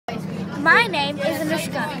My name is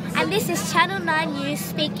Anoushka and this is Channel 9 News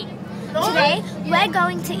speaking. Today we're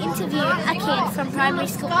going to interview a kid from primary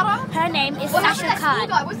school. Her name is Sasha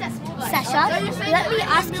Card. Sasha, let me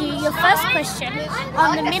ask you your first question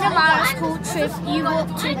on the Minnamurra school trip you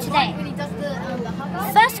walked to today.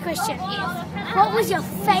 First question is, what was your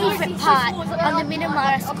favourite part on the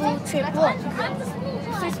Minnamurra school trip walk?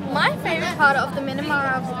 My favourite part of the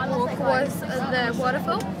Minnamurra walk was the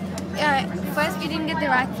waterfall. First we didn't get the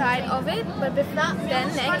right side of it, but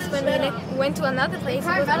then next when we went to another place,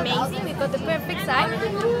 it was amazing. We got the perfect side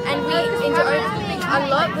and we enjoyed a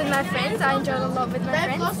lot with my friends. I enjoyed a lot with my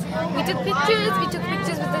friends. We took pictures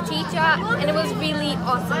with the teacher and it was really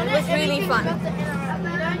awesome. It was really fun.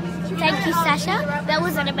 Thank you, Sasha. That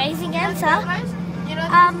was an amazing answer.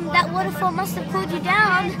 That waterfall must have cooled you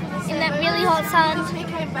down in that really hot sun.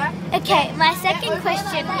 Okay, my second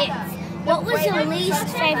question is, what was your least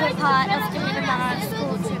favourite part of the Minnamurra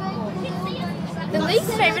school trip? The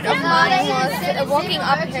least favourite of mine was walking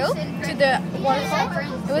uphill to the waterfall.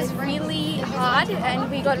 It was really hard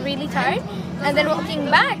and we got really tired. And then walking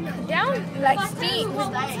back down like steam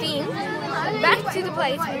back to the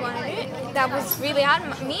place we wanted it. That was really hard.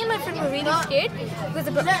 Me and my friend were really scared because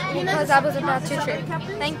I was about to trip.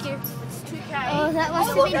 Thank you. Oh, that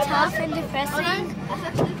must have been tough and depressing.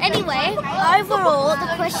 Anyway, overall,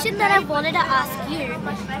 the question that I wanted to ask you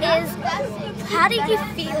is, how did you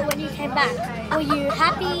feel when you came back? Were you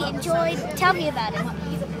happy, enjoyed? Tell me about it.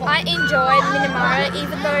 I enjoyed Minnamurra,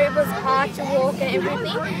 even though it was hard to walk and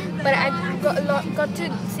everything, but I got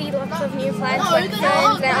to see lots of new plants like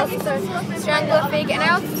ferns, and I also saw strangler fig, and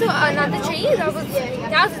I also saw another tree that was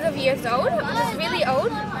thousands of years old. It was really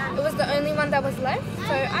old. It was the only one that was left,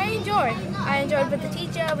 so I enjoyed with the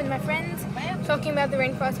teacher, with my friends. Talking about the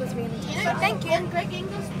rainforest was really nice. So thank you.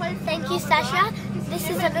 Thank you, Sasha. This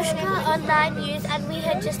is Anoushka on 9 News and we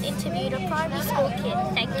had just interviewed a primary school kid.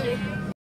 Thank you.